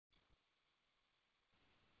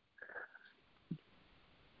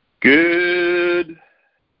Good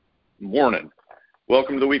morning.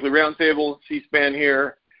 Welcome to the weekly roundtable. C-SPAN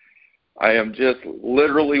here. I am just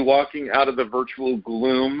literally walking out of the virtual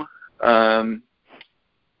gloom, and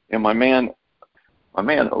my man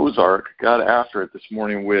Ozark got after it this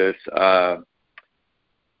morning with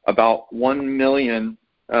about 1 million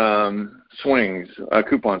coupon swings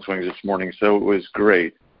this morning. So it was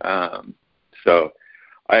great. As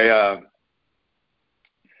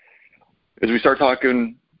we start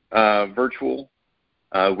talking virtual,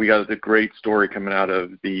 we got a great story coming out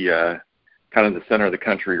of the kind of the center of the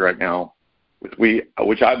country right now,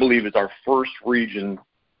 which I believe is our first region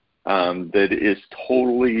that is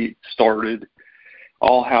totally started.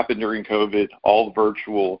 All happened during COVID, all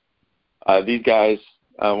virtual. These guys,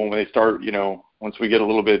 when they start, once we get a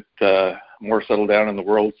little bit more settled down and the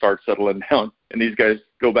world starts settling down, and these guys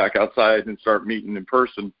go back outside and start meeting in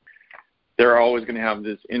person, they're always going to have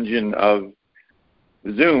this engine of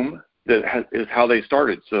Zoom that is how they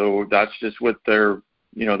started. So that's just what their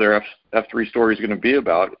F3 story is going to be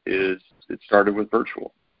about. Is it started with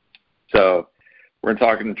virtual. So we're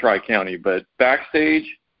talking to Tri-County, but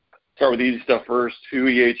Backstage. Start with easy stuff first. Who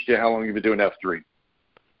EH'd you? How long have you been doing F3?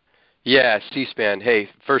 Yeah, C-SPAN. Hey,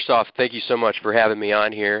 first off, thank you so much for having me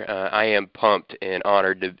on here. I am pumped and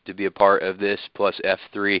honored to be a part of this, plus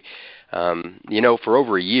F3. For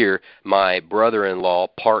over a year, my brother-in-law,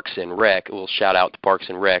 Parks and Rec, we'll shout out to Parks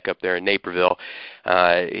and Rec up there in Naperville.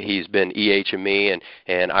 He's been EHing me, and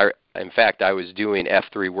in fact, I was doing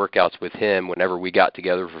F3 workouts with him whenever we got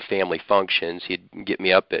together for family functions. He'd get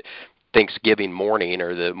me up at Thanksgiving morning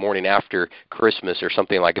or the morning after Christmas or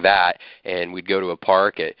something like that, and we'd go to a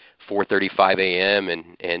park at 4:35 a.m.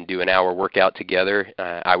 and do an hour workout together.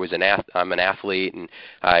 I'm an athlete, and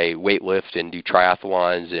I weightlift and do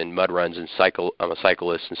triathlons and mud runs and cycle. I'm a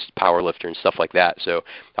cyclist and power lifter and stuff like that. So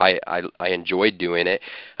I enjoyed doing it,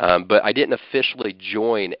 but I didn't officially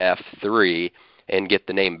join F3 and get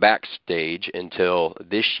the name Backstage until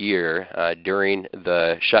this year during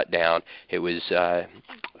the shutdown. It was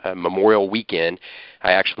Memorial Weekend.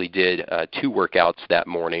 I actually did 2 workouts that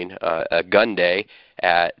morning, a gun day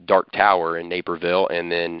at Dark Tower in Naperville,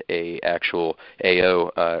 and then a actual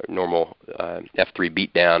AO normal F3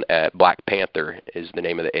 beatdown at Black Panther is the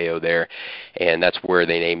name of the AO there, and that's where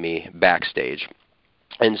they named me Backstage.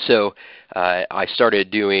 And so I started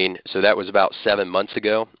doing, so that was about 7 months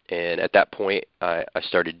ago, and at that point I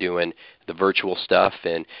started doing the virtual stuff,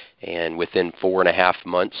 and within 4.5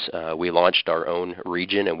 months we launched our own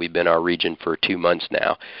region, and we've been our region for 2 months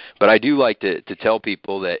now. But I do like to tell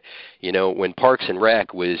people that, when Parks and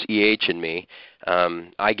Rec was EHing me,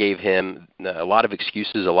 I gave him a lot of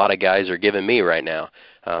excuses a lot of guys are giving me right now.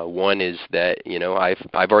 One is that,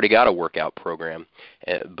 I've already got a workout program,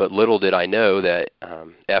 but little did I know that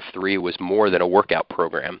F3 was more than a workout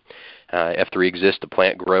program. F3 exists to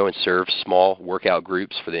plant, grow, and serve small workout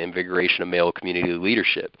groups for the invigoration of male community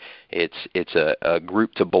leadership. It's a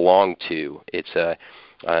group to belong to. It's an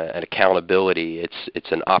accountability.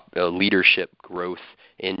 It's a leadership growth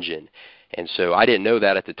engine. And so I didn't know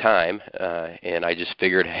that at the time, and I just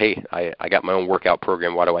figured, hey, I got my own workout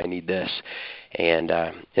program. Why do I need this? And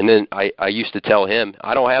then I used to tell him,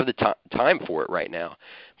 I don't have the time for it right now.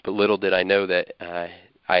 But little did I know that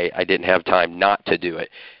I didn't have time not to do it.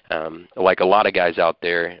 Like a lot of guys out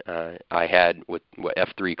there, I had what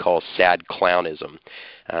F3 calls sad clownism.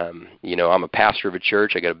 I'm a pastor of a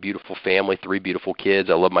church. I got a beautiful family, 3 beautiful kids.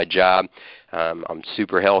 I love my job. I'm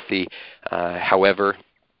super healthy. However,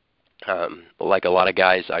 like a lot of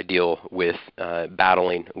guys, I deal with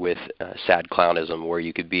battling with sad clownism, where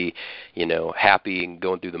you could be, happy and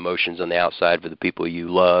going through the motions on the outside for the people you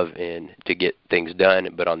love and to get things done,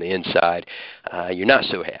 but on the inside, you're not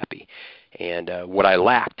so happy. And what I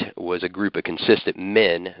lacked was a group of consistent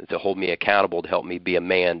men to hold me accountable, to help me be a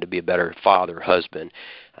man, to be a better father, husband,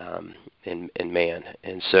 and man.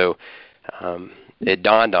 And so it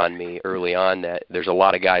dawned on me early on that there's a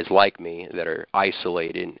lot of guys like me that are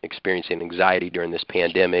isolated and experiencing anxiety during this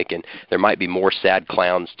pandemic, and there might be more sad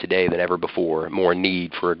clowns today than ever before, more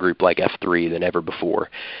need for a group like F3 than ever before.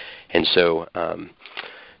 And so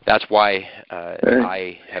that's why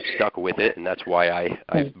I have stuck with it, and that's why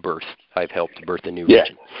I've helped birth a new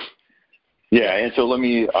region. Yeah, and so let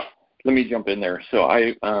me jump in there. So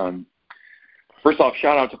I first off,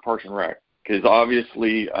 shout out to Parks and Rec, because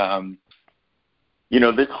obviously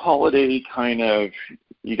this holiday kind of,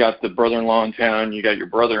 you got the brother-in-law in town, you got your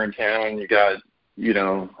brother in town, you got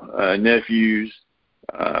nephews.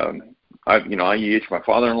 I EH my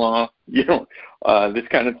father-in-law. All this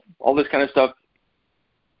kind of stuff.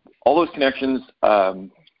 All those connections,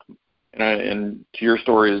 and and to your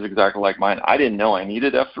story is exactly like mine. I didn't know I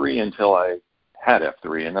needed F3 until I had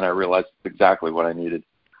F3, and then I realized exactly what I needed.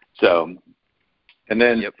 So, and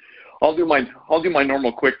then I'll do my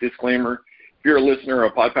normal quick disclaimer. If you're a listener,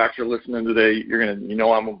 a podpacker listening today,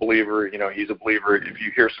 I'm a believer. He's a believer. If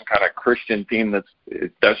you hear some kind of Christian theme,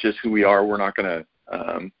 that's just who we are. We're not going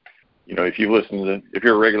to, if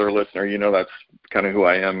you're a regular listener, that's kind of who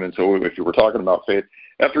I am. And so if you were talking about faith,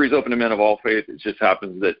 F3 is open to men of all faith. It just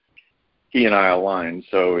happens that he and I align.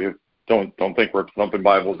 So don't think we're thumping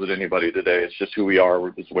Bibles at anybody today. It's just who we are.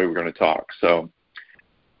 It's the way we're going to talk. So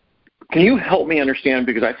can you help me understand?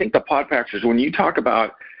 Because I think the podpackers, when you talk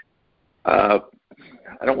about, I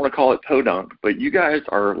don't want to call it podunk, but you guys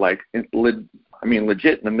are like,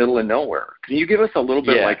 legit in the middle of nowhere. Can you give us a little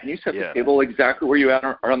bit, can you set the table exactly where you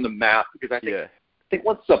are on the map? Because I think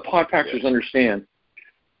once the podpackers understand,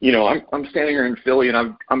 I'm standing here in Philly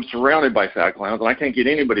and I'm surrounded by fat clowns and I can't get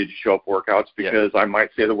anybody to show up workouts because I might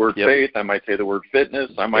say the word faith, I might say the word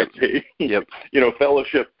fitness, I might say,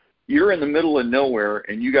 fellowship. You're in the middle of nowhere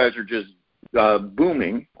and you guys are just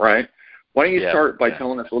booming, right? Why don't you start by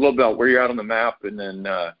telling us a little about where you're at on the map and then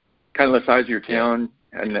kind of the size of your town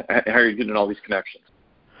and how you're getting all these connections?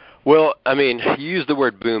 Well, you use the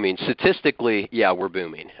word booming. Statistically, we're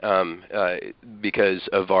booming because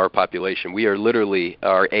of our population. We are literally,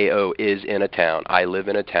 our AO is in a town. I live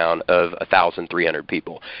in a town of 1,300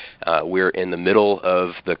 people. We're in the middle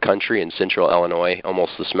of the country in central Illinois,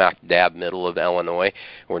 almost the smack dab middle of Illinois.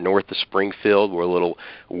 We're north of Springfield. We're a little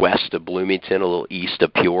west of Bloomington, a little east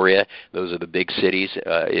of Peoria. Those are the big cities.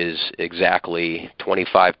 Is exactly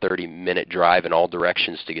 25, 30-minute drive in all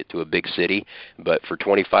directions to get to a big city. But for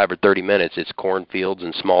 25 or 30 minutes, it's cornfields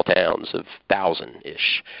and small towns of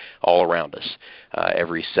 1,000-ish all around us.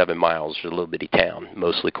 Every 7 miles is a little bitty town,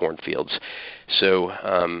 mostly cornfields. So,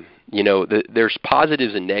 there's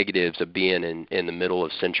positives and negatives of being in the middle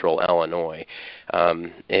of central Illinois.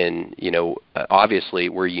 Obviously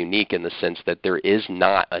we're unique in the sense that there is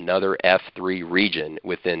not another F3 region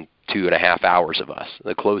within 2.5 hours of us.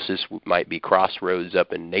 The closest might be Crossroads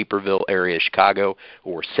up in Naperville area, Chicago,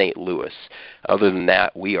 or St. Louis. Other than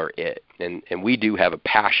that, we are it. And we do have a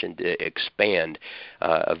passion to expand,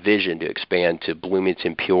 a vision to expand to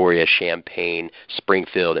Bloomington, Peoria, Champaign,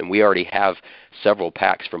 Springfield, and we already have several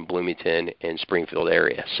packs from Bloomington and Springfield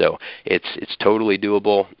area. So it's totally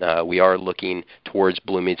doable. We are looking towards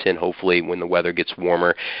Bloomington, hopefully when the weather gets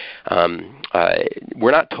warmer.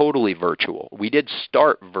 We're not totally virtual. We did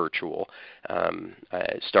start virtual.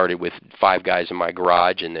 I started with 5 guys in my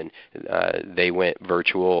garage, and then they went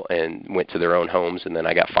virtual and went to their own homes, and then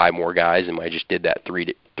I got 5 more guys, and I just did that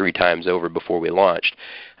three times over before we launched.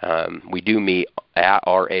 We do meet at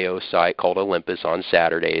our AO site called Olympus on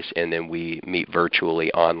Saturdays, and then we meet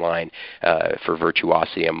virtually online for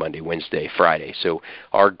Virtuosity on Monday, Wednesday, Friday. So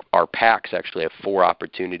our packs actually have 4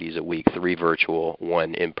 opportunities a week, 3 virtual,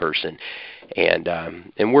 1 in person, and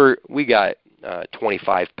we got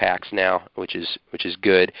 25 packs now, which is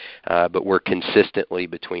good, but we're consistently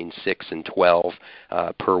between 6 and 12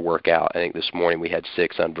 per workout. I think this morning we had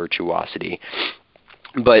 6 on Virtuosity,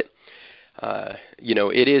 but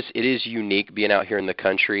it is unique being out here in the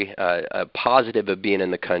country. A positive of being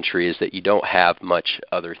in the country is that you don't have much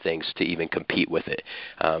other things to even compete with it.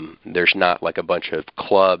 There's not like a bunch of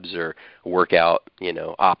clubs or workout,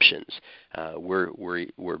 options.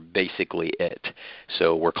 We're basically it.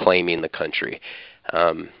 So we're claiming the country.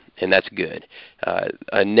 And that's good.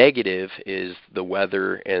 A negative is the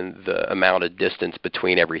weather and the amount of distance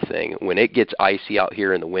between everything. When it gets icy out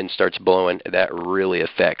here and the wind starts blowing, that really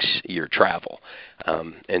affects your travel.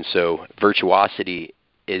 And so Virtuosity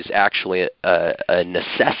is actually a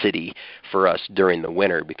necessity for us during the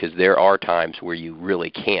winter, because there are times where you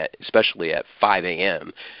really can't, especially at 5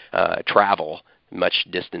 a.m., travel much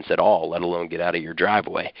distance at all, let alone get out of your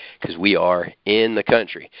driveway, because we are in the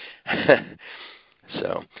country.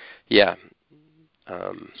 So, yeah.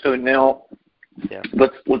 So now,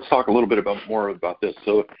 let's talk a little bit more about this.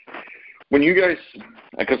 So, when you guys,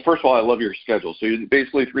 because first of all, I love your schedule. So you're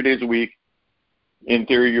basically 3 days a week. In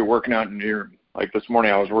theory, you're working out in your, like this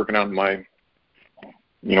morning, I was working out in my,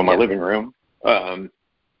 my living room.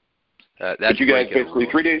 That's you guys basically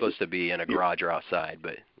 3 days supposed to be in a garage or outside,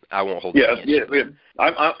 but I won't hold. Yeah.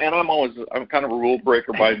 I'm kind of a rule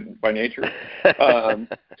breaker by nature.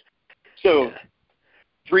 So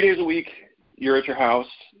 3 days a week, you're at your house,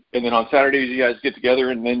 and then on Saturdays you guys get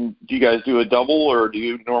together, and then do you guys do a double, or do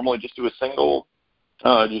you normally just do a single?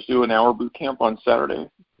 Just do an hour boot camp on Saturday,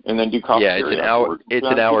 and then do coffee. Yeah, it's an hour. It's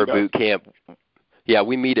an hour boot camp. Yeah,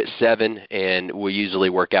 we meet at 7, and we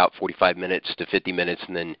usually work out 45 minutes to 50 minutes,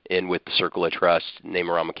 and then end with the Circle of Trust, name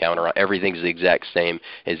around my counter. Everything's the exact same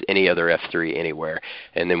as any other F3 anywhere.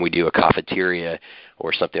 And then we do a cafeteria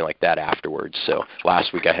or something like that afterwards. So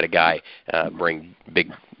last week I had a guy bring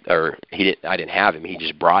big, or I didn't have him. He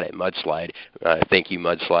just brought it, Mudslide. Thank you,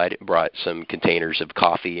 Mudslide. Brought some containers of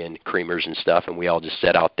coffee and creamers and stuff, and we all just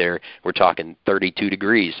sat out there. We're talking 32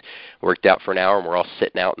 degrees. Worked out for an hour, and we're all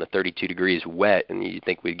sitting out in the 32 degrees wet, and you'd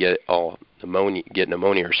think we'd get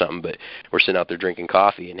pneumonia or something, but we're sitting out there drinking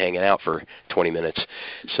coffee and hanging out for 20 minutes.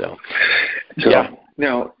 So yeah.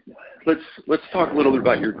 Now, let's talk a little bit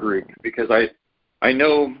about your group, because I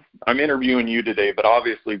know I'm interviewing you today, but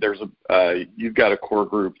obviously you've got a core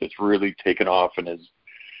group that's really taken off, and is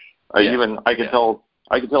I could tell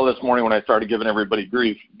this morning when I started giving everybody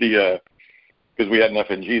grief, because we had an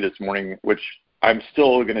FNG this morning, which I'm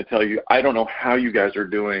still going to tell you, I don't know how you guys are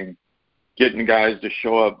doing getting guys to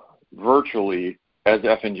show up virtually as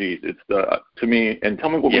FNGs. It's to me, and tell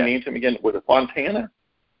me what we named him again. Was it Fontana?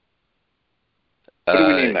 What do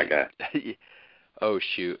we name that guy? Oh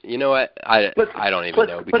shoot! You know what? I don't even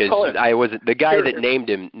know, because I wasn't the guy that named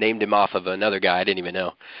him off of another guy I didn't even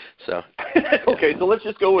know. So okay, so let's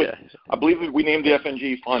just go with. I believe we named the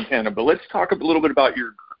FNG Fontana, but let's talk a little bit about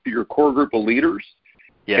your core group of leaders,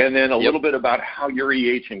 and then a little bit about how you're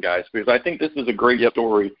EHing guys, because I think this is a great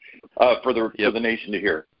story for the nation to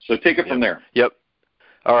hear. So take it from there. Yep.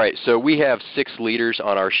 All right, so we have 6 leaders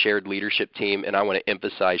on our shared leadership team, and I want to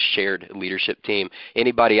emphasize shared leadership team.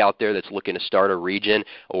 Anybody out there that's looking to start a region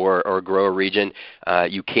or grow a region,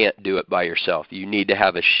 you can't do it by yourself. You need to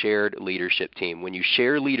have a shared leadership team. When you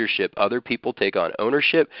share leadership, other people take on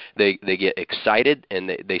ownership, they get excited,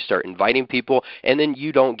 and they start inviting people, and then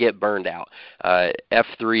you don't get burned out.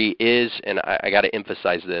 F3 is, and I got to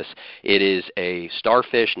emphasize this, it is a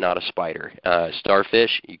starfish, not a spider.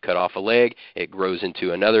 Starfish, you cut off a leg, it grows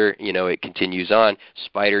into another, it continues on.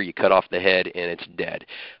 Spider, you cut off the head and it's dead.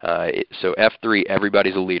 So F3,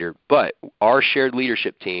 everybody's a leader. But our shared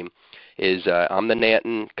leadership team is I'm the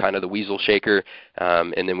Nanton, kind of the weasel shaker,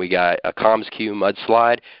 and then we got a Comms Q,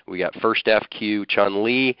 Mudslide. We got First FQ, Chun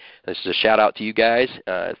Lee. This is a shout out to you guys.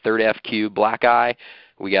 Third FQ, Black Eye.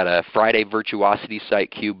 We got a Friday Virtuosity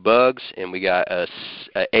Site Q, Bugs, and we got a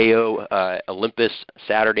AO Olympus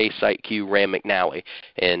Saturday Site Q, Ram McNally.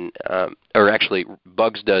 And or actually,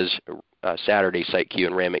 Bugs does Saturday Site Q,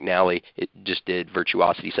 and Ram McNally it just did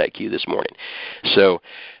Virtuosity Site Q this morning. So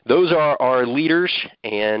those are our leaders,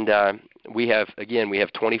 and we have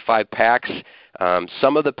 25 packs.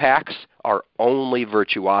 Some of the packs are only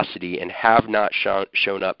Virtuosity and have not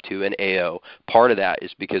shown up to an AO. Part of that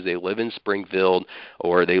is because they live in Springfield,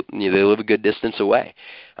 or they live a good distance away.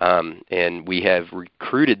 And we have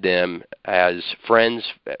recruited them as friends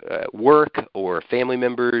at work or family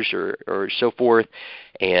members or so forth,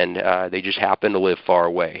 and they just happen to live far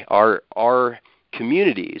away. Our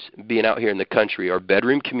communities, being out here in the country, are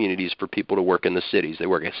bedroom communities for people to work in the cities. They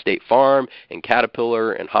work at State Farm and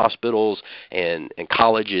Caterpillar and hospitals and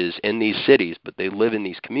colleges in these cities, but they live in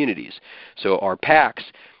these communities. So our packs,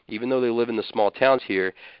 even though they live in the small towns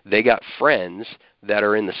here, they got friends that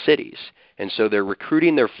are in the cities. And so they're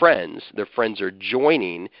recruiting their friends. Their friends are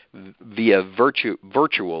joining via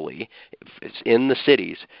virtually. It's in the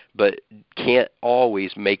cities, but can't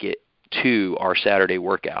always make it to our Saturday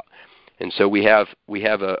workout. And so we have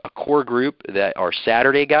a core group that are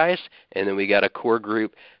Saturday guys, and then we got a core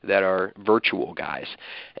group that are virtual guys,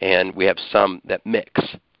 and we have some that mix.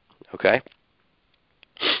 Okay,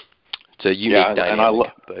 it's a unique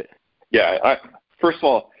dynamic. First of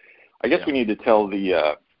all, I guess we need to tell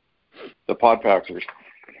the Podpackers.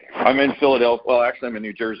 I'm in Philadelphia. Well, actually, I'm in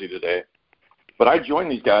New Jersey today. But I joined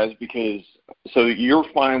these guys because, so you're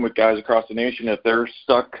fine with guys across the nation if they're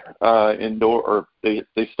stuck indoor, or they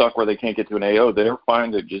stuck where they can't get to an AO, they're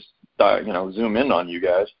fine to just zoom in on you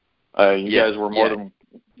guys. You guys were more than,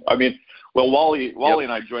 Wally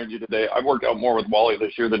and I joined you today. I've worked out more with Wally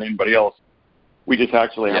this year than anybody else. We just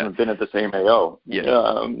actually haven't been at the same AO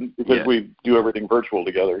because we do everything virtual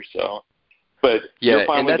together. So, but you're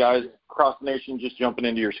fine with guys across the nation just jumping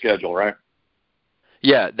into your schedule, right?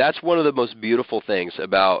 Yeah, that's one of the most beautiful things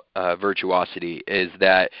about Virtuosity is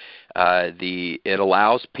that it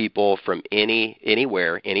allows people from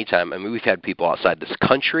anywhere, anytime. I mean, we've had people outside this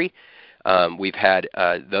country. We've had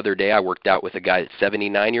the other day I worked out with a guy that's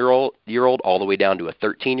 79-year-old all the way down to a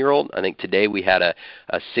 13-year-old. I think today we had a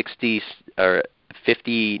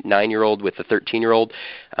 59-year-old with a 13-year-old.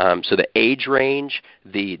 So the age range,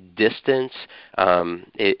 the distance,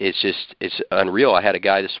 it's unreal. I had a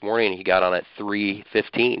guy this morning, he got on at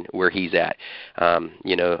 3:15 where he's at.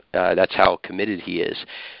 That's how committed he is.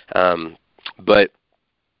 But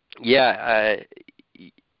yeah,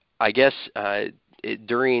 I guess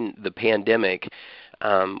during the pandemic,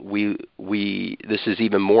 this is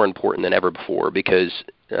even more important than ever before, because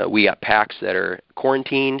we got PACs that are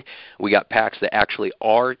quarantined. We got PACs that actually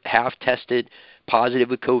have tested positive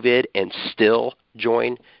with COVID and still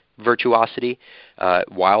join Virtuosity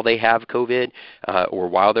while they have COVID or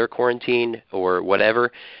while they're quarantined or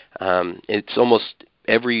whatever. It's almost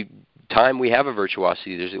every time we have a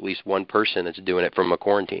Virtuosity, there's at least one person that's doing it from a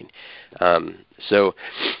quarantine. So,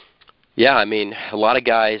 yeah, I mean, a lot of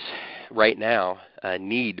guys right now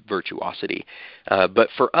need Virtuosity. But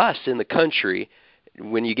for us in the country,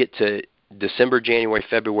 when you get to December, January,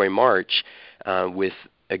 February, March, with,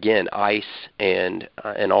 again, ice and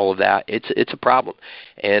all of that, it's a problem.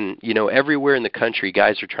 And, everywhere in the country,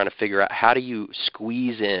 guys are trying to figure out how do you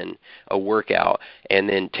squeeze in a workout and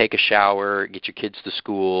then take a shower, get your kids to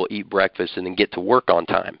school, eat breakfast, and then get to work on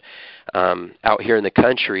time. Out here in the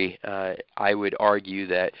country, I would argue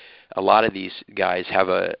that a lot of these guys have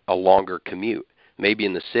a longer commute. Maybe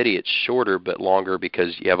in the city it's shorter but longer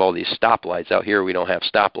because you have all these stoplights. Out here we don't have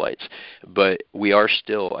stoplights. But I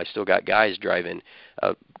still got guys driving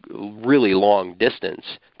a really long distance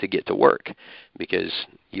to get to work, because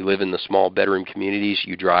you live in the small bedroom communities,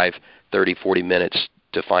 you drive 30, 40 minutes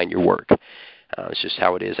to find your work. It's just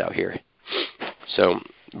how it is out here. So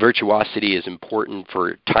Virtuosity is important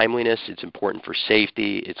for timeliness. It's important for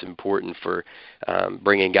safety. It's important for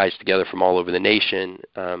bringing guys together from all over the nation.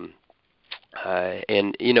 And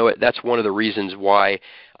that's one of the reasons why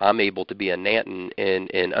I'm able to be a Nanton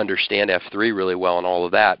and understand F3 really well and all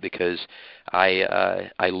of that, because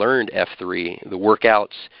I learned F3, the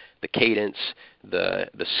workouts, the cadence, the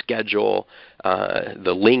schedule,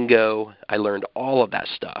 the lingo. I learned all of that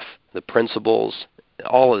stuff, the principles,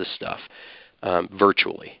 all of this stuff,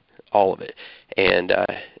 virtually, all of it. And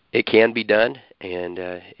it can be done, and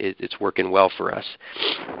it's working well for us.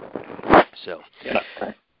 So. Yeah.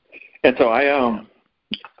 And so I'm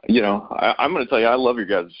going to tell you, I love your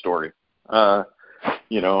guys' story. I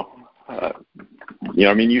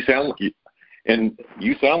mean, you sound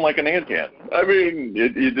like an Nantan. I mean,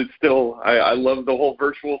 it's still, I love the whole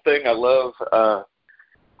virtual thing. I love,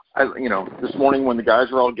 this morning when the guys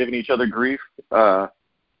were all giving each other grief, it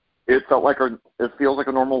feels like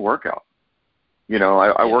a normal workout.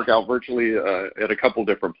 I work out virtually at a couple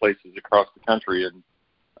different places across the country, and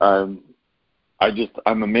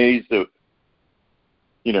I'm amazed at,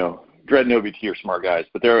 Dread and OBT are smart guys,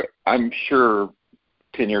 but I'm sure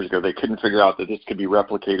 10 years ago they couldn't figure out that this could be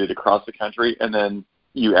replicated across the country. And then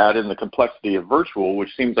you add in the complexity of virtual, which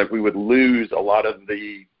seems like we would lose a lot of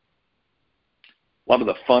the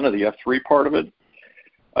fun of the F3 part of it.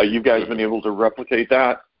 You guys have been able to replicate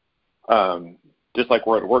that, just like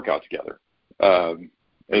we're at a workout together. And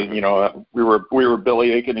we were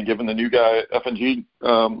belly aching and giving the new guy FNG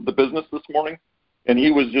the business this morning, and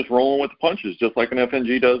he was just rolling with the punches, just like an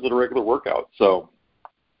FNG does at a regular workout. So,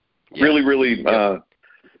 really,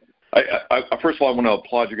 first of all, I want to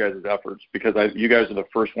applaud you guys' efforts, because you guys are the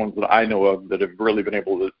first ones that I know of that have really been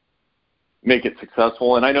able to make it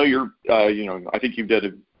successful. And I know I think you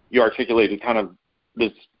articulated kind of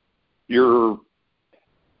this, your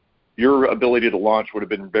ability to launch would have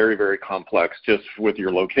been very, very complex, just with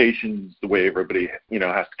your locations, the way everybody,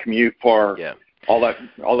 has to commute far, all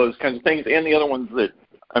those kinds of things. And the other ones that,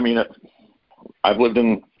 I mean, I've lived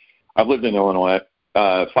in Illinois.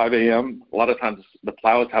 5 a.m., a lot of times the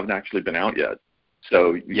plows haven't actually been out yet.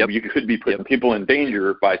 So you could be putting people in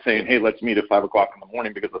danger by saying, hey, let's meet at 5 o'clock in the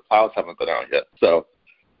morning because the plows haven't been out yet. So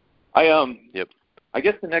I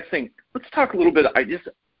guess the next thing, let's talk a little bit.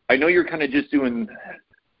 I know you're kind of just doing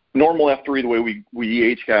normal F3 the way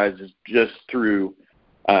we EH guys is just through,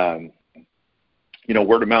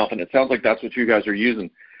 word of mouth, and it sounds like that's what you guys are using.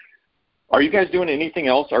 Are you guys doing anything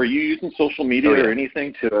else? Are you using social media or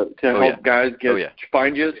anything to help guys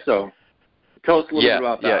find you? So tell us a little bit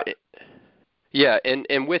about that. Yeah,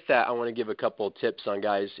 and with that, I want to give a couple of tips on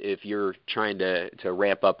guys if you're trying to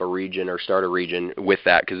ramp up a region or start a region with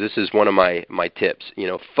that, because this is one of my tips.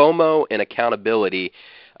 FOMO and accountability,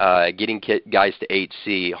 getting guys to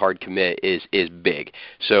HC, hard commit, is big.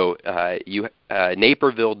 So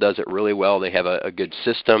Naperville does it really well. They have a good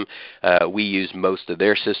system. We use most of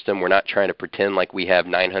their system. We're not trying to pretend like we have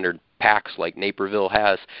 900 packs like Naperville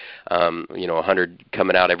has, 100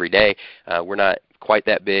 coming out every day. We're not quite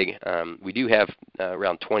that big. We do have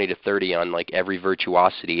around 20 to 30 on like every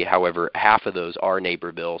Virtuosity. However, half of those are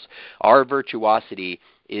Naperville's. Our Virtuosity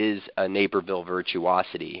is a Naperville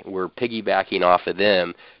Virtuosity. We're piggybacking off of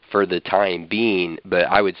them for the time being, but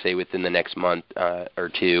I would say within the next month or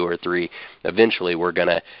 2 or 3, eventually we're going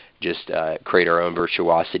to just create our own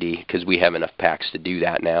Virtuosity because we have enough packs to do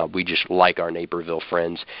that now. We just like our Naperville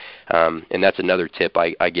friends. And that's another tip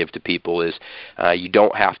I give to people is you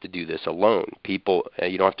don't have to do this alone. People,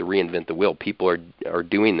 you don't have to reinvent the wheel. People are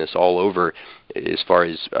doing this all over as far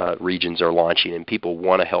as regions are launching, and people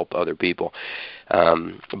want to help other people.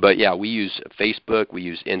 But yeah, we use Facebook, we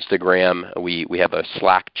use Instagram, we have a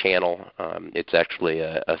Slack channel. It's actually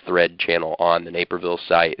a thread channel on the Naperville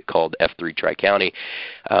site called F3TriCounty.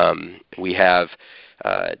 We have,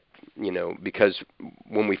 because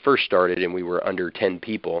when we first started and we were under 10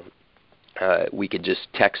 people, we could just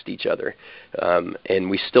text each other, and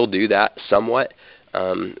we still do that somewhat.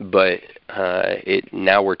 But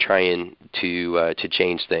now we're trying to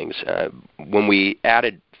change things. When we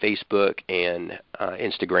added Facebook and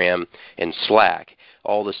Instagram and Slack,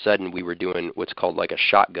 all of a sudden we were doing what's called like a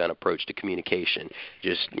shotgun approach to communication.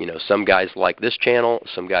 Just, some guys like this channel,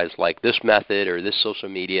 some guys like this method or this social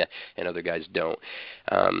media, and other guys don't.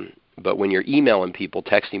 But when you're emailing people,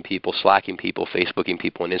 texting people, Slacking people, Facebooking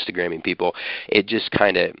people, and Instagramming people, it just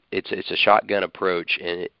kind of, it's a shotgun approach,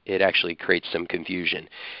 and it actually creates some confusion.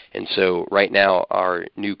 And so right now, our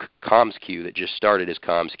new comms queue that just started is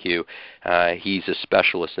comms queue. He's a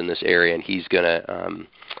specialist in this area, and he's going to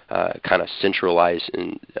kind of centralize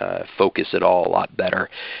and focus it all a lot better.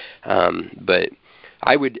 But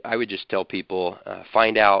I would just tell people,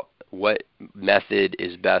 find out what method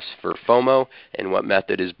is best for FOMO and what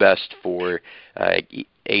method is best for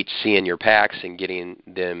HC in your packs and getting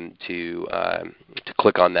them to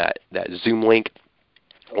click on that Zoom link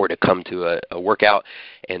or to come to a workout,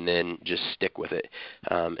 and then just stick with it.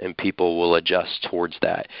 And people will adjust towards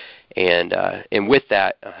that. And with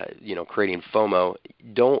that, creating FOMO,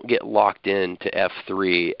 don't get locked into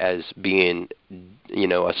F3 as being,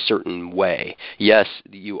 a certain way. Yes,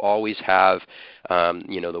 you always have,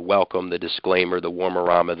 the welcome, the disclaimer, the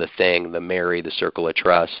warm-a-rama, the thing, the Mary, the circle of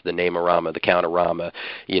trust, the name-a-rama, the count-a-rama,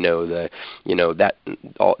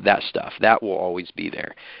 all that stuff. That will always be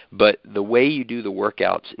there. But the way you do the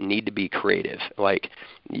workouts need to be creative. Like,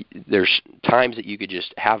 there's times that you could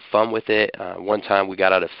just have fun with it. One time we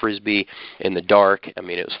got out of Frisbee in the dark. I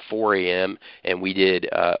mean, it was 4 a.m., and we did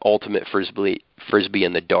ultimate Frisbee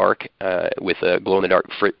in the dark with a glow-in-the-dark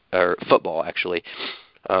football, actually.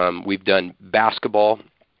 We've done basketball,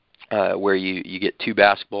 where you get 2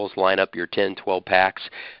 basketballs, line up your 10, 12 packs,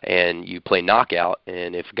 and you play knockout.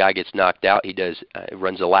 And if a guy gets knocked out, he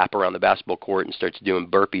runs a lap around the basketball court and starts doing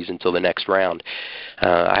burpees until the next round.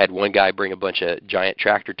 I had one guy bring a bunch of giant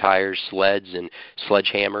tractor tires, sleds, and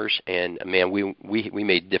sledgehammers, and man, we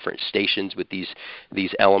made different stations with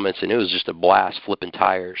these elements, and it was just a blast flipping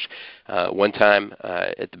tires. One time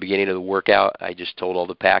at the beginning of the workout, I just told all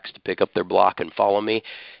the packs to pick up their block and follow me,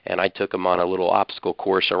 and I took them on a little obstacle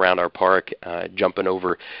course around our park, jumping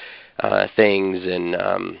over things and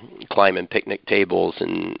climbing picnic tables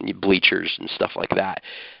and bleachers and stuff like that,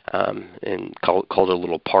 and called it a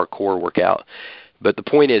little parkour workout. But the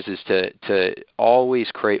point is to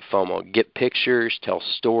always create FOMO. Get pictures, tell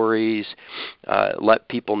stories, let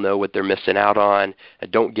people know what they're missing out on.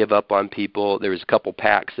 Don't give up on people. There was a couple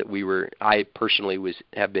packs that I personally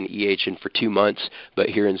have been EHing for 2 months, but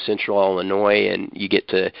here in Central Illinois, and you get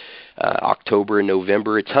to October and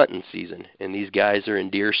November, it's hunting season, and these guys are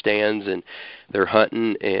in deer stands and they're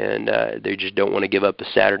hunting, and they just don't want to give up a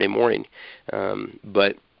Saturday morning.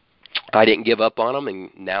 But I didn't give up on them, and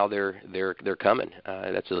now they're coming.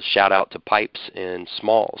 That's a shout out to Pipes and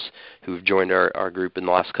Smalls, who've joined our group in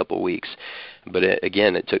the last couple of weeks. But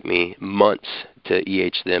again, it took me months to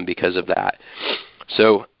EH them because of that.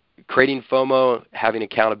 So creating FOMO, having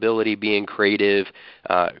accountability, being creative,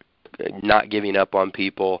 not giving up on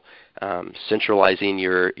people, centralizing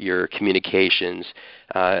your communications,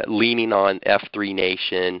 leaning on F3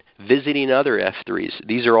 Nation, visiting other F3s.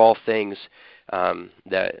 These are all things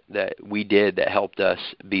that we did that helped us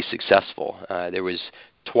be successful. There was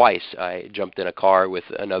twice I jumped in a car with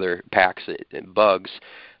another PAX at Bugs,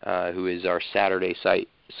 who is our Saturday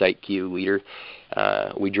site queue leader.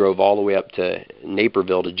 We drove all the way up to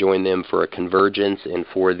Naperville to join them for a convergence and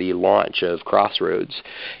for the launch of Crossroads.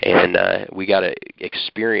 And we got to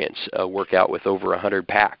experience a workout with over 100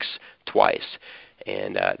 PAX twice.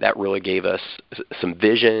 And that really gave us some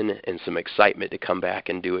vision and some excitement to come back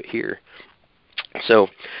and do it here. So,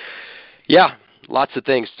 yeah, lots of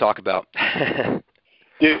things to talk about.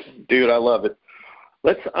 Dude, I love it.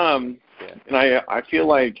 Let's and I feel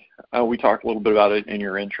like we talked a little bit about it in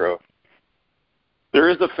your intro. There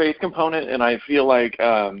is a faith component, and I feel like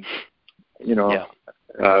like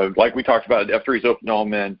we talked about, F3 is open to all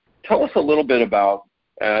men. Tell us a little bit about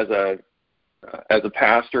as a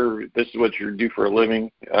pastor. This is what you do for a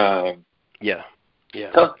living. Tell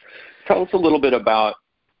us a little bit about.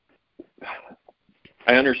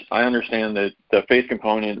 I understand that the faith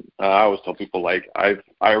component. I always tell people, like, I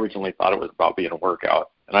originally thought it was about being a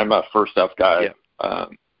workout, and I'm a first step guy. Yeah.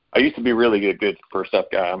 I used to be really a good first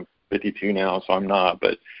step guy. I'm 52 now, so I'm not.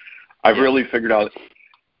 But I've really figured out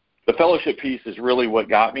the fellowship piece is really what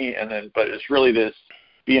got me, but it's really this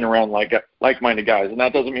being around like-minded guys, and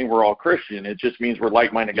that doesn't mean we're all Christian. It just means we're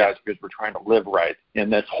like-minded guys because we're trying to live right,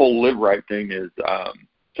 and this whole live right thing is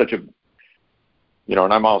such a,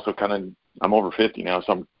 and I'm also I'm over 50 now,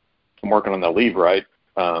 so I'm working on the leave right.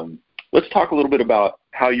 Let's talk a little bit about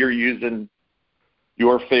how you're using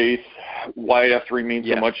your faith, why F3 means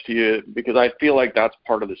so much to you, because I feel like that's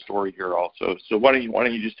part of the story here also. So why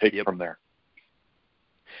don't you just take it from there?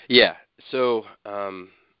 Yeah. So,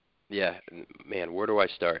 man, where do I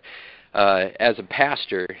start? As a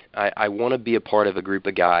pastor, I want to be a part of a group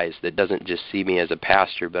of guys that doesn't just see me as a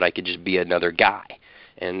pastor, but I could just be another guy.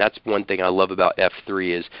 And that's one thing I love about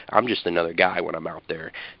F3 is I'm just another guy when I'm out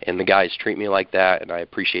there. And the guys treat me like that, and I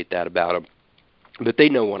appreciate that about them. But they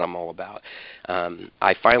know what I'm all about.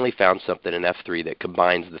 I finally found something in F3 that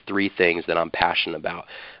combines the three things that I'm passionate about: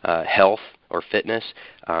 health or fitness,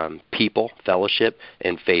 people, fellowship,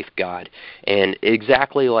 and faith, God. And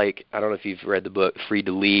exactly like, I don't know if you've read the book Free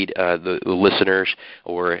to Lead, the listeners,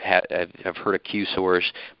 or have heard of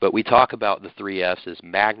Q-Source, but we talk about the three F's as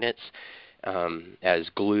magnets, as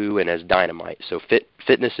glue, and as dynamite. So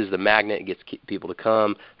fitness is the magnet, it gets people to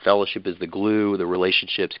come. Fellowship is the glue, the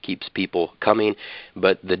relationships keeps people coming.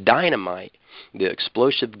 But the dynamite, the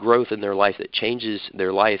explosive growth in their life that changes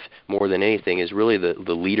their life more than anything, is really the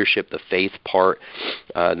leadership, the faith part,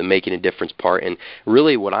 the making a difference part. And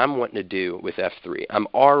really what I'm wanting to do with F3, I'm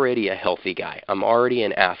already a healthy guy. I'm already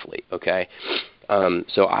an athlete, okay?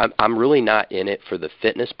 So I'm really not in it for the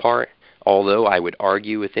fitness part. Although I would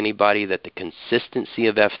argue with anybody that the consistency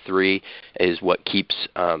of F3 is what keeps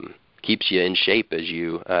you in shape as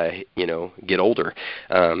you get older.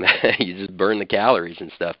 You just burn the calories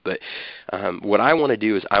and stuff. But what I want to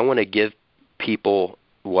do is I want to give people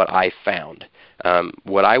what I found.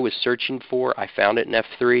 What I was searching for, I found it in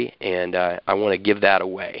F3, and I want to give that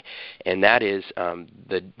away. And that is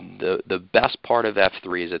the best part of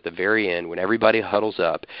F3 is at the very end when everybody huddles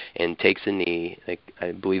up and takes a knee.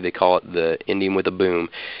 I believe they call it the ending with a boom,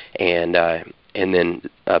 and then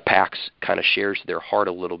Pax kind of shares their heart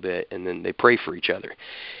a little bit, and then they pray for each other.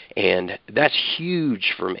 And that's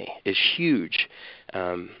huge for me. It's huge.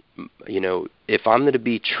 If I'm going to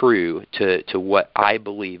be true to what I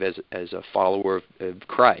believe as a follower of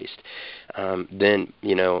Christ, then,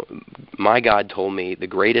 my God told me the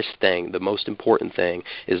greatest thing, the most important thing,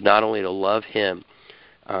 is not only to love Him,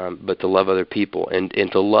 but to love other people and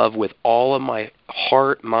to love with all of my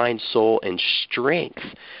heart, mind, soul, and strength.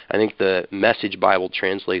 I think the Message Bible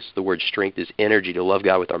translates the word strength as energy, to love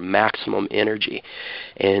God with our maximum energy.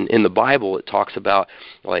 And in the Bible, it talks about,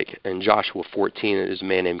 like in Joshua 14, there's a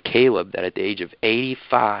man named Caleb that at the age of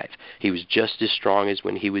 85, he was just as strong as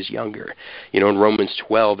when he was younger. In Romans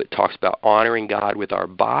 12, it talks about honoring God with our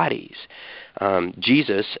bodies.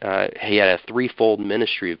 Jesus, he had a threefold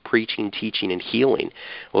ministry of preaching, teaching, and healing.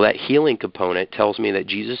 Well, that healing component tells me that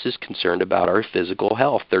Jesus is concerned about our physical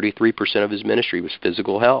health. 33% of his ministry was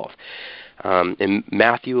physical health. In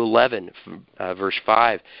Matthew 11, verse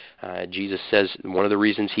 5, Jesus says one of the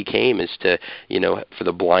reasons he came is to, for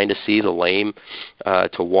the blind to see, the lame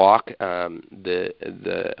to walk,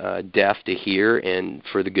 the deaf to hear, and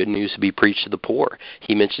for the good news to be preached to the poor.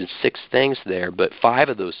 He mentions 6 things there, but 5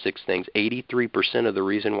 of those 6 things, 83% of the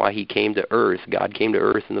reason why he came to earth, God came to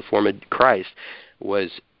earth in the form of Christ,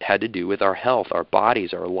 had to do with our health, our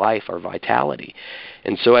bodies, our life, our vitality.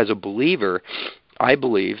 And so as a believer, I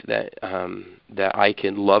believe that that I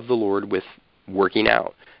can love the Lord with working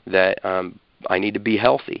out, that I need to be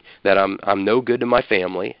healthy, that I'm no good to my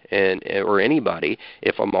family or anybody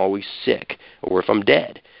if I'm always sick or if I'm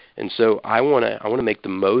dead. And so I want to make the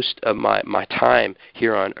most of my time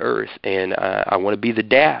here on earth, and I want to be the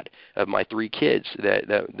dad of my 3 kids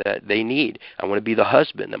that they need. I want to be the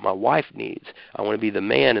husband that my wife needs. I want to be the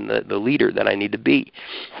man and the leader that I need to be.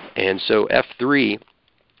 And so F3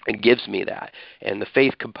 It gives me that. And the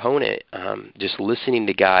faith component, just listening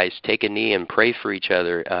to guys take a knee and pray for each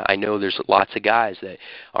other. I know there's lots of guys that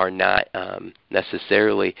are not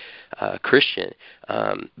necessarily Christian.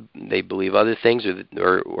 They believe other things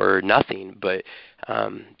or nothing, but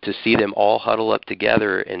to see them all huddle up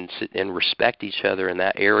together and respect each other in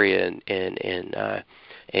that area and in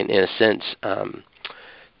a sense,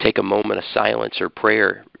 take a moment of silence or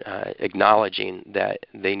prayer, acknowledging that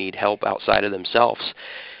they need help outside of themselves,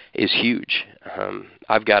 is huge.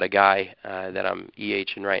 I've got a guy that I'm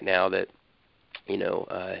EHing right now that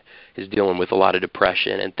is dealing with a lot of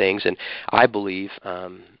depression and things, and I believe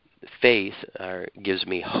faith gives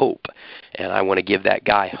me hope, and I want to give that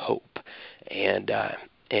guy hope and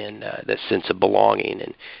that sense of belonging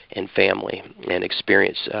and family and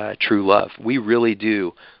experience true love. We really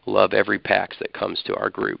do love every PAX that comes to our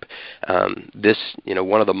group.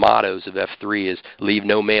 One of the mottos of F3 is leave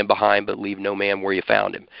no man behind, but leave no man where you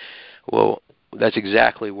found him. Well, that's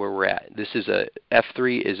exactly where we're at.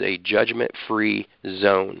 F3 is a judgment-free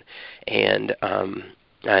zone, and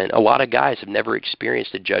a lot of guys have never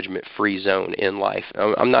experienced a judgment-free zone in life.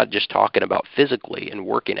 I'm not just talking about physically and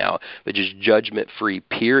working out, but just judgment-free,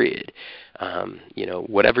 period.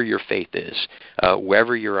 Whatever your faith is,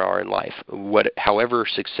 wherever you are in life, however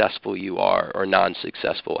successful you are or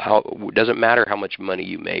non-successful, it doesn't matter how much money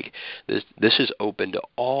you make. This is open to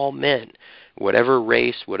all men. Whatever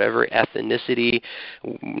race, whatever ethnicity,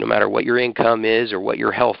 no matter what your income is or what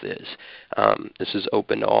your health is, this is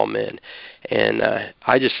open to all men. And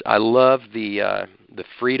I love the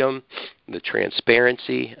freedom, the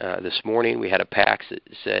transparency. This morning we had a PAX that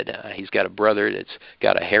said he's got a brother that's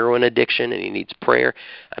got a heroin addiction and he needs prayer.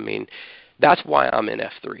 I mean, that's why I'm in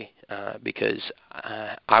F3, because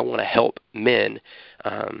I want to help men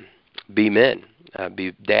be men,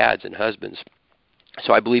 be dads and husbands.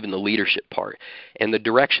 So I believe in the leadership part. And the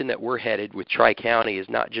direction that we're headed with Tri-County is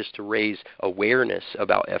not just to raise awareness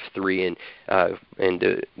about F3 and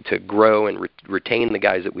to grow and retain the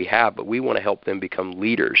guys that we have, but we want to help them become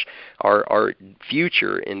leaders. Our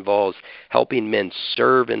future involves helping men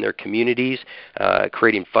serve in their communities,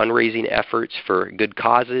 creating fundraising efforts for good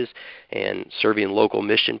causes, and serving local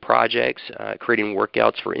mission projects, creating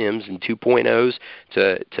workouts for M's and 2.0s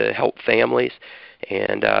to help families,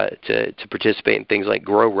 and to participate in things like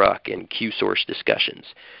Grow Ruck and Q-Source discussions.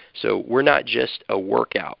 So we're not just a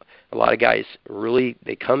workout. A lot of guys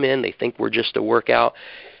they come in, they think we're just a workout.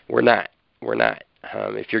 We're not.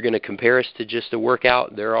 If you're going to compare us to just a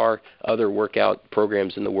workout, there are other workout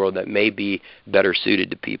programs in the world that may be better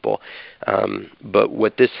suited to people. But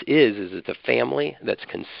what this is it's a family that's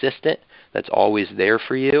consistent, that's always there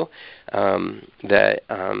for you, that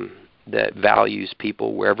values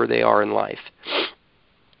people wherever they are in life.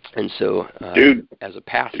 And so, as a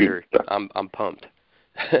pastor, I'm pumped.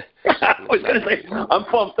 I was going to say, I'm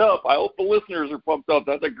pumped up. I hope the listeners are pumped up.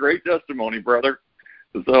 That's a great testimony, brother.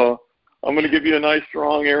 So I'm going to give you a nice,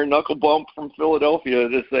 strong air knuckle bump from Philadelphia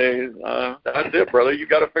to say, that's it, brother. You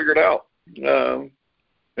got to figure it out.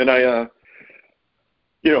 And I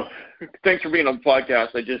thanks for being on the podcast.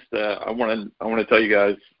 I want to tell you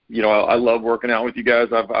guys, I love working out with you guys.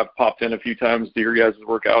 I've popped in a few times to your guys'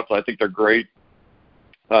 workouts. I think they're great.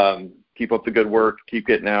 Keep up the good work. Keep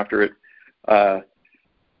getting after it.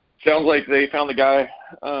 Sounds like they found the guy.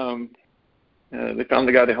 They found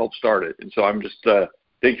the guy to help start it. And so I'm just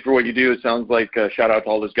thank you for what you do. It sounds like shout out to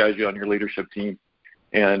all those guys you on your leadership team.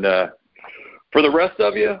 And for the rest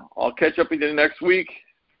of you, I'll catch up with you next week.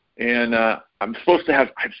 And I'm supposed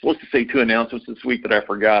to say 2 announcements this week that I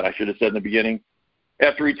forgot. I should have said in the beginning.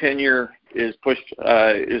 F3 tenure is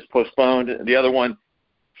postponed. The other one,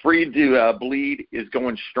 Free to Bleed, is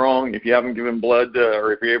going strong. If you haven't given blood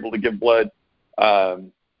or if you're able to give blood, go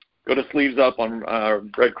to Sleeves Up on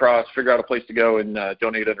Red Cross, figure out a place to go and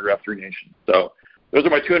donate under F3 Nation. So those are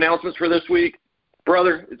my 2 announcements for this week.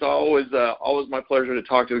 Brother, it's always my pleasure to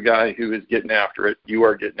talk to a guy who is getting after it. You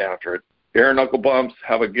are getting after it. Aaron Knuckle Bumps,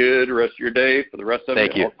 have a good rest of your day. For the rest of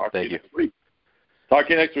Thank you. I'll talk to you next week. Talk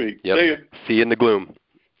to you next week. Yep. See you. See you in the gloom.